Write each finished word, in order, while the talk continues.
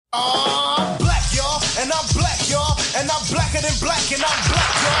blacker than black, and I'm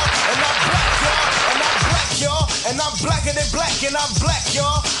black, y'all. And I'm black, y'all. And I'm black, y'all. And I'm blacker than black, and I'm black,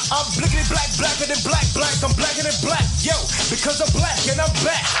 y'all. I'm blickety black, blacker than black, black. I'm blacker than black, yo. Because I'm black, and I'm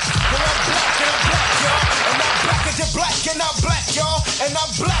back. And I'm black, and I'm black, y'all. And I'm blacker than black, and I'm black, y'all. And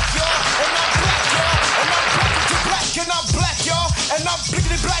I'm black, y'all. And I'm black, y'all. And I'm blacker than black, and I'm black, y'all. And I'm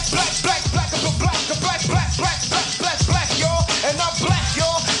blickety black, black, black, black. I'm black, black, black, black, black, black, black, y'all. And I'm black,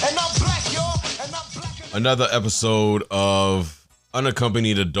 y'all. And I'm black, y'all. And I'm black. Another episode of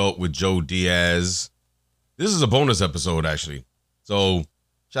Unaccompanied Adult with Joe Diaz. This is a bonus episode, actually. So,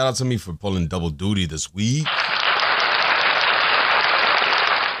 shout out to me for pulling double duty this week.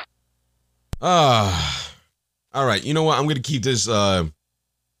 All right, you know what? I'm going to keep this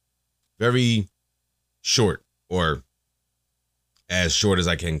very short, or as short as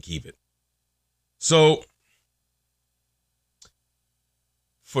I can keep it. So,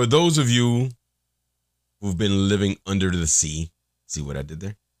 for those of you who've been living under the sea, see what I did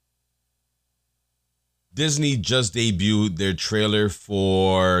there? Disney just debuted their trailer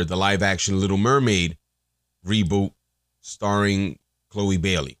for the live-action Little Mermaid reboot starring Chloe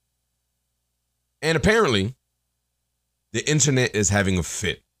Bailey. And apparently, the internet is having a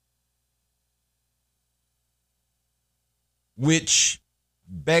fit. Which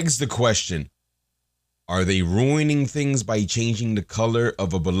begs the question, are they ruining things by changing the color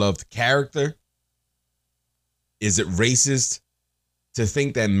of a beloved character? Is it racist to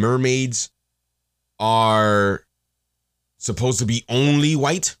think that mermaids are supposed to be only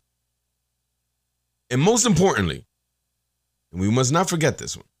white? And most importantly, and we must not forget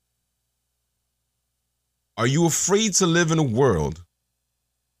this one, are you afraid to live in a world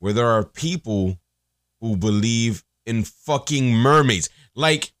where there are people who believe in fucking mermaids?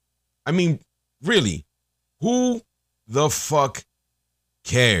 Like, I mean, really, who the fuck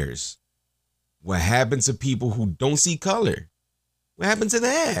cares what happens to people who don't see color? What happened to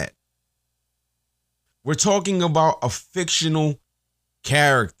that? We're talking about a fictional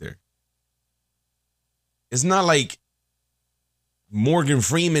character. It's not like Morgan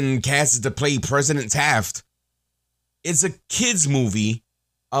Freeman casted to play President Taft. It's a kid's movie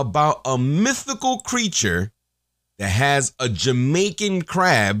about a mythical creature that has a Jamaican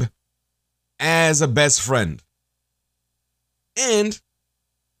crab as a best friend. And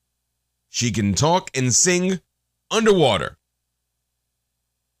she can talk and sing underwater.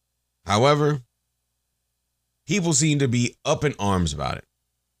 However, people seem to be up in arms about it,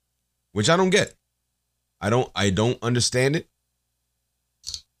 which I don't get. I don't understand it.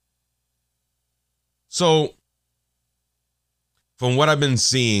 So, from what I've been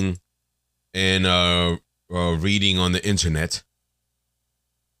seeing and reading on the internet,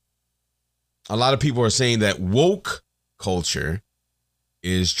 a lot of people are saying that woke culture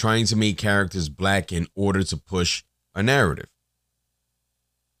is trying to make characters black in order to push a narrative.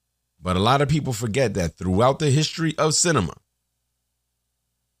 But a lot of people forget that throughout the history of cinema,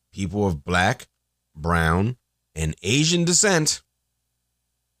 people of black, brown, and Asian descent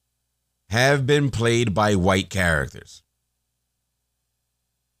have been played by white characters.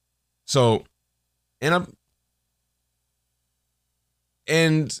 So, and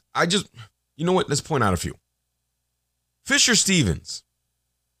I just, you know what? Let's point out a few. Fisher Stevens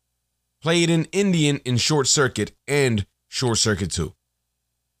played an Indian in Short Circuit and Short Circuit 2.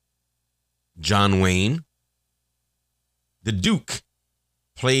 John Wayne, the Duke,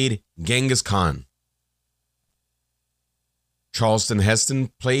 played Genghis Khan. Charleston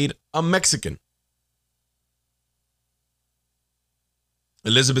Heston played a Mexican.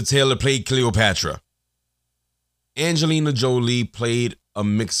 Elizabeth Taylor played Cleopatra. Angelina Jolie played a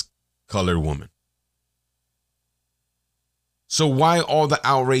mixed colored woman. So why all the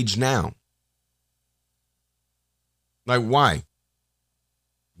outrage now? Like, why?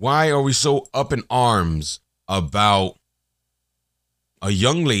 Why are we so up in arms about a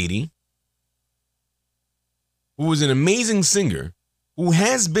young lady who is an amazing singer, who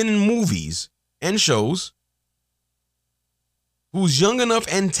has been in movies and shows, who's young enough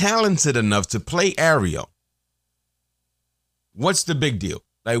and talented enough to play Ariel? What's the big deal?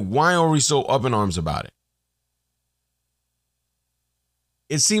 Like, why are we so up in arms about it?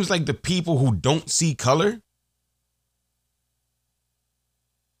 It seems like the people who don't see color,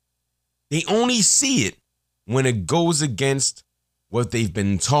 they only see it when it goes against what they've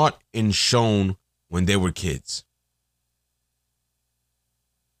been taught and shown when they were kids.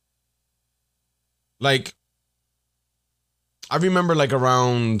 Like, I remember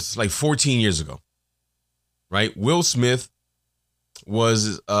around 14 years ago, right? Will Smith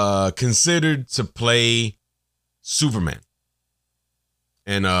was considered to play Superman.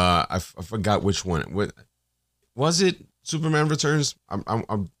 And I forgot which one. Was it Superman Returns.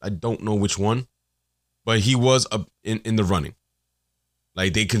 I don't know which one, but he was in the running.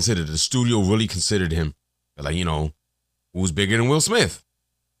 Like they considered, the studio really considered him. They're like, you know, who's bigger than Will Smith?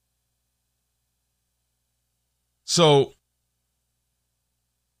 So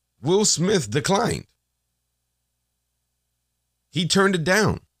Will Smith declined. He turned it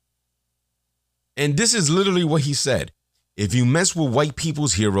down. And this is literally what he said. If you mess with white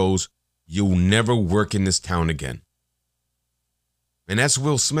people's heroes, you'll never work in this town again. And that's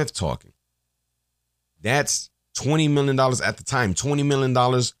Will Smith talking. That's $20 million at the time. $20 million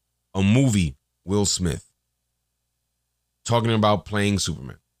a movie, Will Smith. Talking about playing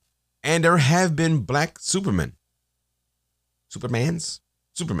Superman. And there have been black Supermen.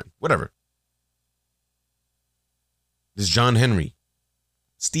 Superman, whatever. There's John Henry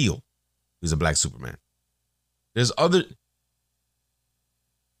Steele, who's a black Superman. There's other.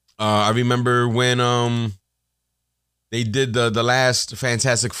 I remember when they did the last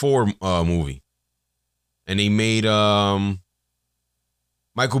Fantastic Four movie, and they made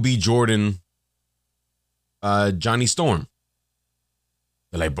Michael B. Jordan Johnny Storm.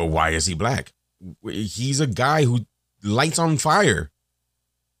 They're like, but why is he black? He's a guy who lights on fire.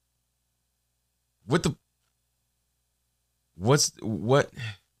 What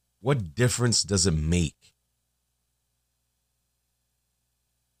difference does it make?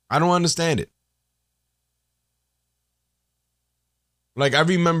 I don't understand it. Like, I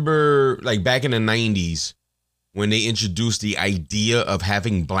remember, like, back in the 90s when they introduced the idea of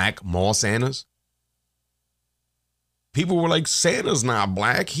having black mall Santas. People were like, Santa's not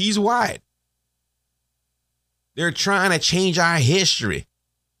black, he's white. They're trying to change our history.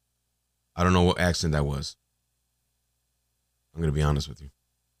 I don't know what accent that was. I'm going to be honest with you.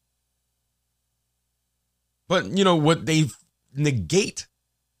 But, you know, what they negate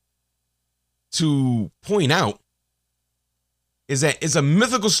to point out is that it's a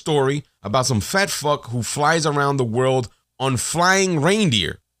mythical story about some fat fuck who flies around the world on flying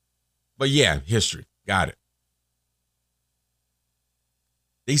reindeer. But yeah, history. Got it.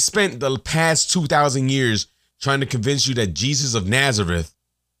 They spent the past 2,000 years trying to convince you that Jesus of Nazareth,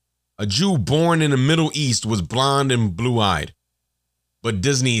 a Jew born in the Middle East, was blonde and blue-eyed. But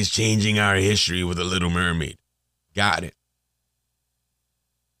Disney is changing our history with a Little Mermaid. Got it.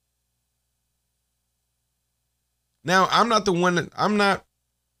 Now, I'm not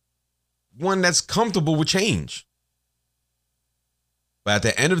one that's comfortable with change. But at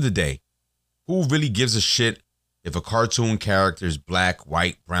the end of the day, who really gives a shit if a cartoon character is black,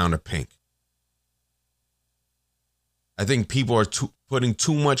 white, brown, or pink? I think people are putting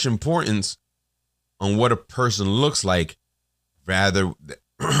too much importance on what a person looks like rather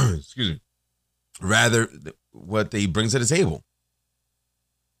what they bring to the table.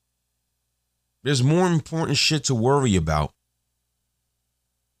 There's more important shit to worry about.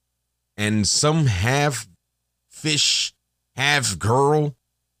 And some half fish, half girl,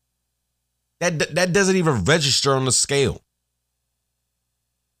 that doesn't even register on the scale.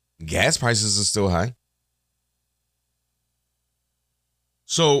 Gas prices are still high.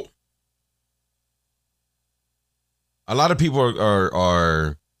 So a lot of people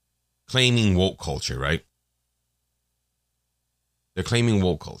are claiming woke culture, right? They're claiming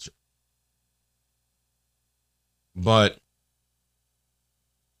woke culture. But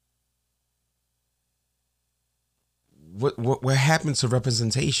what happened to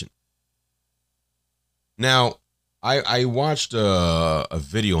representation? Now, I watched a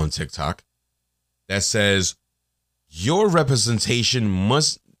video on TikTok that says your representation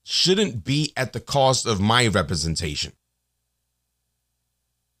shouldn't be at the cost of my representation.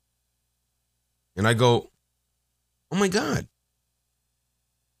 And I go, oh my God,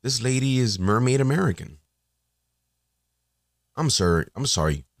 this lady is Mermaid American. I'm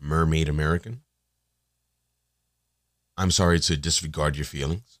sorry, Mermaid American. I'm sorry to disregard your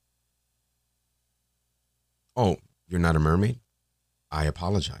feelings. Oh, you're not a mermaid? I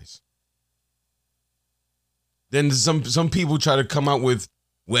apologize. Then some people try to come out with,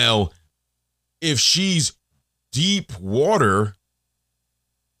 well, if she's deep water,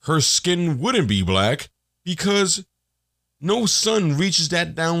 her skin wouldn't be black because no sun reaches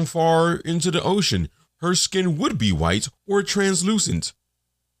that down far into the ocean. Her skin would be white or translucent.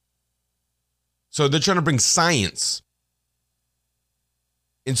 So they're trying to bring science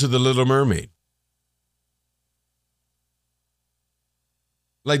into the Little Mermaid.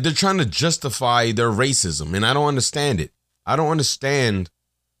 Like, they're trying to justify their racism, and I don't understand it. I don't understand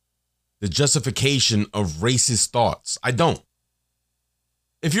the justification of racist thoughts. I don't.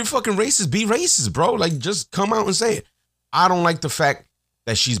 If you're fucking racist, be racist, bro. Like, just come out and say it. I don't like the fact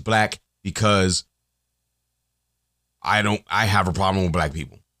that she's black because I have a problem with black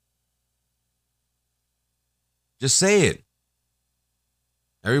people. Just say it.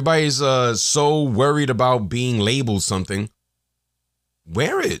 Everybody's so worried about being labeled something.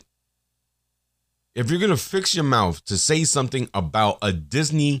 Wear it. If you're going to fix your mouth to say something about a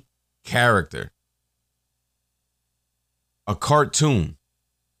Disney character, a cartoon,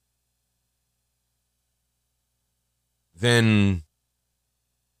 then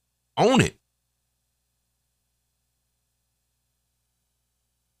own it.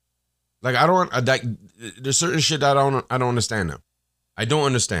 Like, there's certain shit that I don't understand now. I don't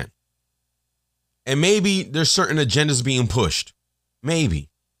understand. And maybe there's certain agendas being pushed. Maybe.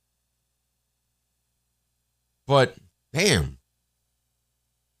 But, damn.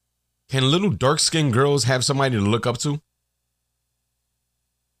 Can little dark-skinned girls have somebody to look up to?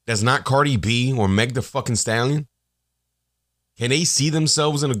 That's not Cardi B or Meg the fucking Stallion? Can they see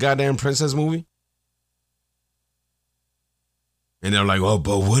themselves in a goddamn princess movie? And they're like, oh,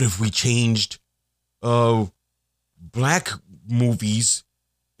 but what if we changed black movies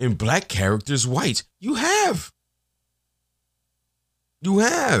and black characters white? You have. You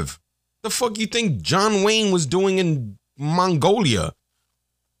have. The fuck you think John Wayne was doing in Mongolia?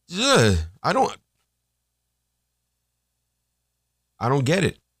 Ugh, I don't get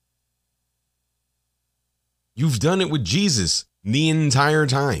it. You've done it with Jesus the entire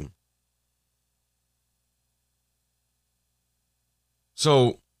time.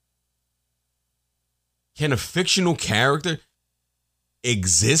 So, can a fictional character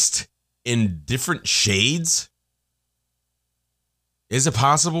exist in different shades? Is it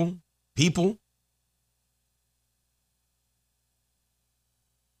possible? People?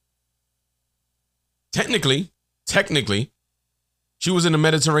 Technically, she was in the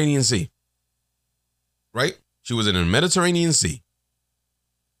Mediterranean Sea. Right? She was in the Mediterranean Sea.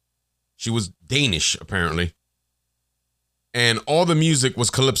 She was Danish, apparently. And all the music was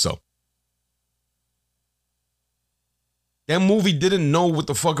calypso. That movie didn't know what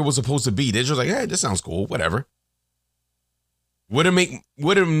the fuck it was supposed to be. They're just like, hey, this sounds cool, whatever. Would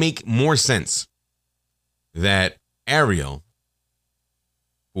it make more sense that Ariel,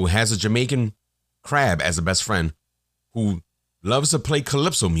 who has a Jamaican crab as a best friend, who loves to play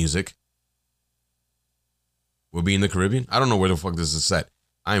calypso music, will be in the Caribbean? I don't know where the fuck this is set.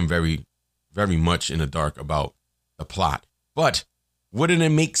 I am very, very much in the dark about the plot. But wouldn't it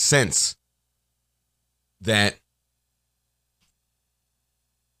make sense that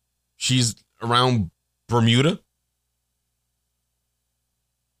she's around Bermuda,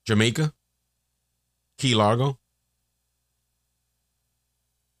 Jamaica, Key Largo?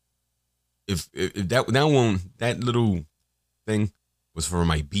 If that little thing was for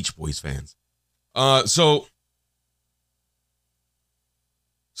my Beach Boys fans. So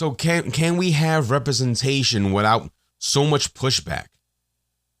can we have representation without so much pushback?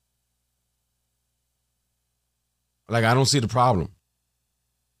 Like, I don't see the problem.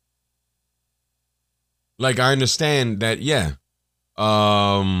 Like, I understand that, yeah.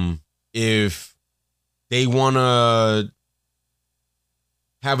 If they want to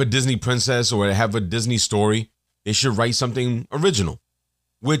have a Disney princess or have a Disney story, they should write something original,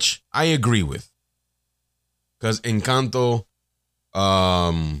 which I agree with. Because Encanto,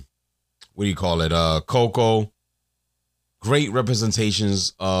 what do you call it? Coco, great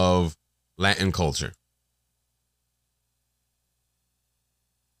representations of Latin culture.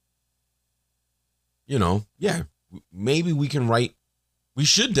 You know, yeah, maybe we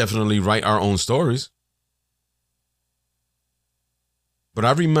should definitely write our own stories. But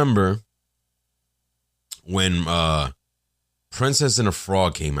I remember when Princess and the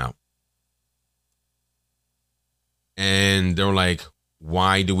Frog came out. And they're like,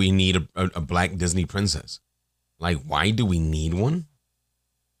 why do we need a black Disney princess? Like, why do we need one?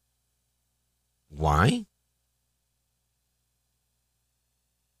 Why?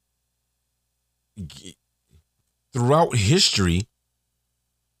 Throughout history,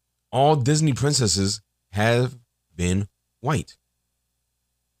 all Disney princesses have been white.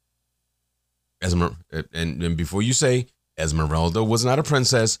 And before you say Esmeralda was not a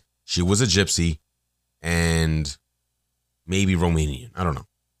princess, she was a gypsy and maybe Romanian. I don't know.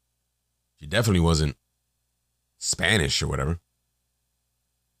 She definitely wasn't Spanish or whatever.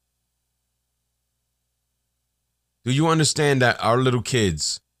 Do you understand that our little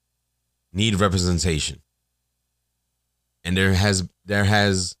kids need representation? And there has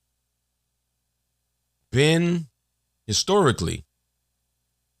been historically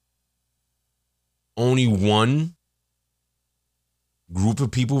only one group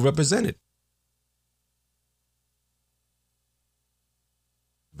of people represented.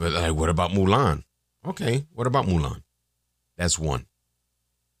 But like, what about Mulan? Okay, what about Mulan? That's one.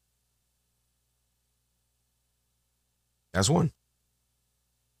 That's one.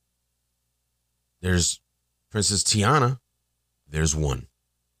 There's Princess Tiana. There's one.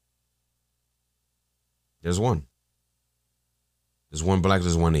 There's one. There's one black,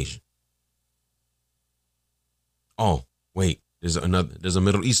 there's one Asian. Oh, wait. There's a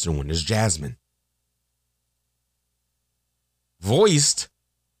Middle Eastern one. There's Jasmine. Voiced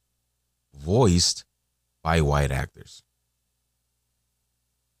by white actors.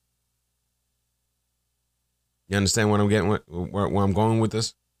 You understand what I'm getting, where I'm going with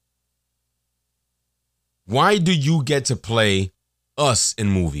this? Why do you get to play us in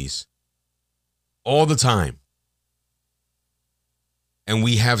movies all the time? And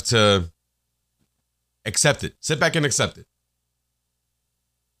we have to accept it. Sit back and accept it.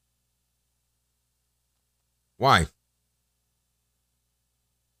 Why?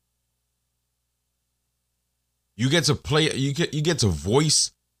 You get to play, you get to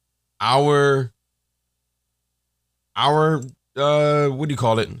voice our what do you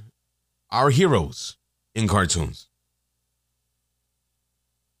call it? Our heroes in cartoons.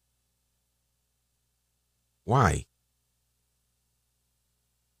 Why?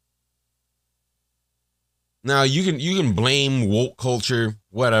 Now you can blame woke culture,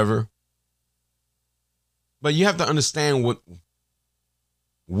 whatever. But you have to understand what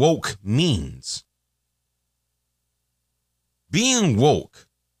woke means. Being woke,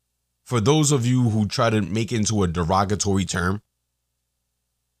 for those of you who try to make it into a derogatory term,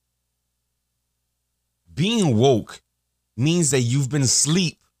 being woke means that you've been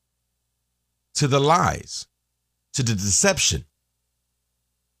asleep to the lies, to the deception.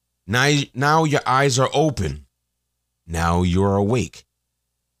 Now your eyes are open. Now you're awake.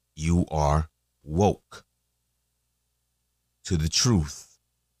 You are woke to the truth,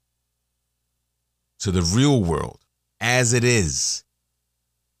 to the real world as it is,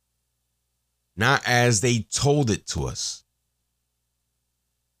 not as they told it to us.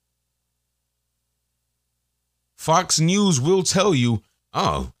 Fox News will tell you,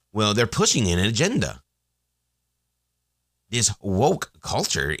 oh, well, they're pushing an agenda. This woke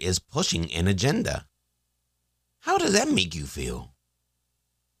culture is pushing an agenda. How does that make you feel?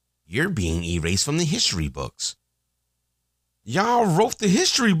 You're being erased from the history books. Y'all wrote the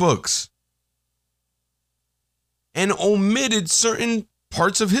history books and omitted certain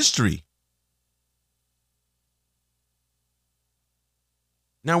parts of history.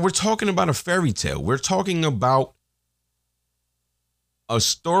 Now we're talking about a fairy tale. We're talking about a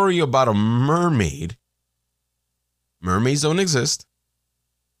story about a mermaid. Mermaids don't exist.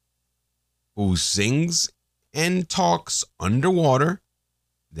 Who sings and talks underwater.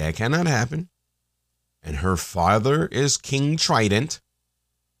 That cannot happen. And her father is King Trident.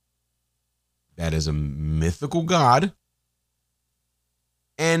 That is a mythical god.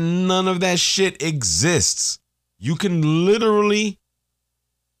 And none of that shit exists. You can literally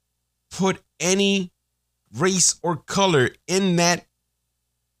put any race or color in that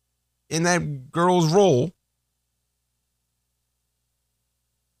girl's role,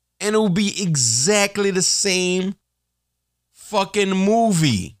 and it will be exactly the same fucking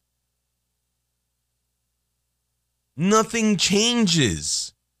movie. Nothing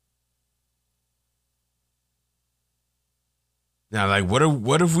changes. Now, like,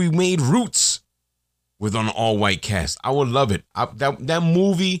 what if we made Roots with an all-white cast? I would love it. That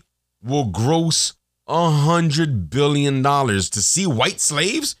movie will gross $100 billion to see white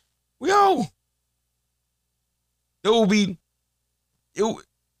slaves. Yo, there will be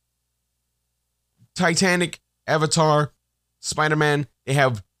Titanic, Avatar, Spider-Man. They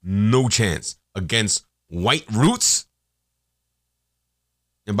have no chance against white Roots.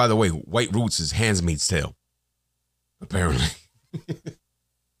 And by the way, white Roots is Handmaid's Tale, apparently.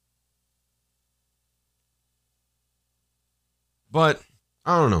 But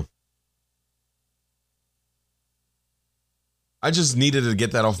I don't know. I just needed to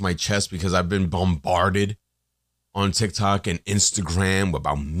get that off my chest because I've been bombarded on TikTok and Instagram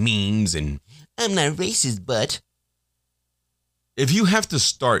about memes and I'm not racist, but. If you have to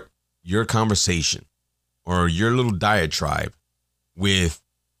start your conversation or your little diatribe with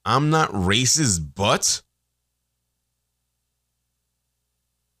I'm not racist, but.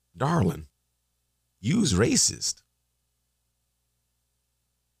 Darling, use racist.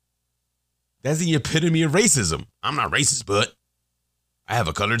 That's the epitome of racism. I'm not racist, but I have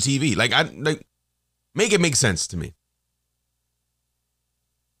a colored TV. Make it make sense to me.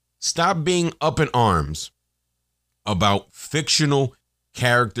 Stop being up in arms about fictional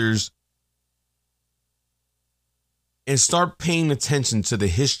characters and start paying attention to the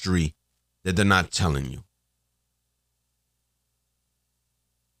history that they're not telling you.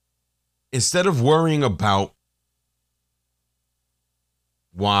 instead of worrying about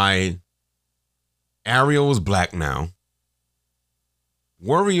why Ariel is black now,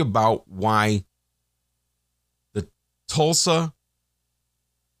 worry about why the Tulsa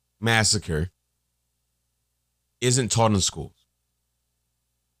massacre isn't taught in schools.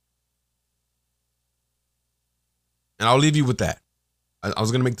 And I'll leave you with that. I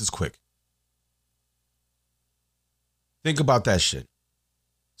was going to make this quick. Think about that shit.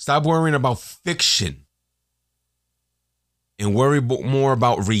 Stop worrying about fiction and worry more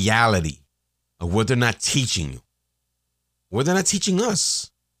about reality of what they're not teaching you, what they're not teaching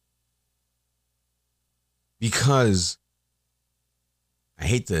us. Because I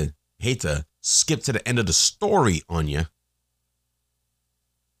hate to skip to the end of the story on you,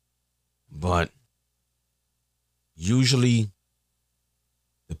 but usually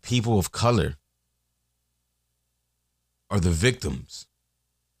the people of color are the victims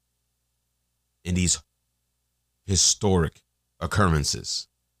in these historic occurrences.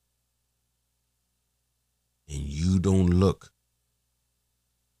 And you don't look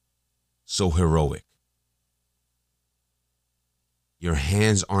so heroic. Your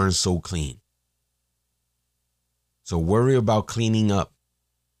hands aren't so clean. So worry about cleaning up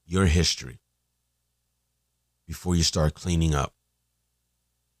your history before you start cleaning up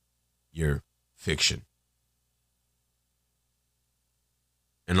your fiction.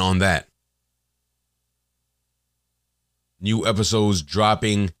 And on that, new episodes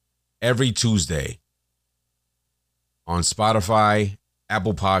dropping every Tuesday on Spotify,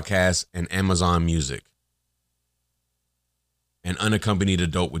 Apple Podcasts, and Amazon Music. And Unaccompanied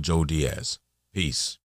Adult with Joe Diaz. Peace.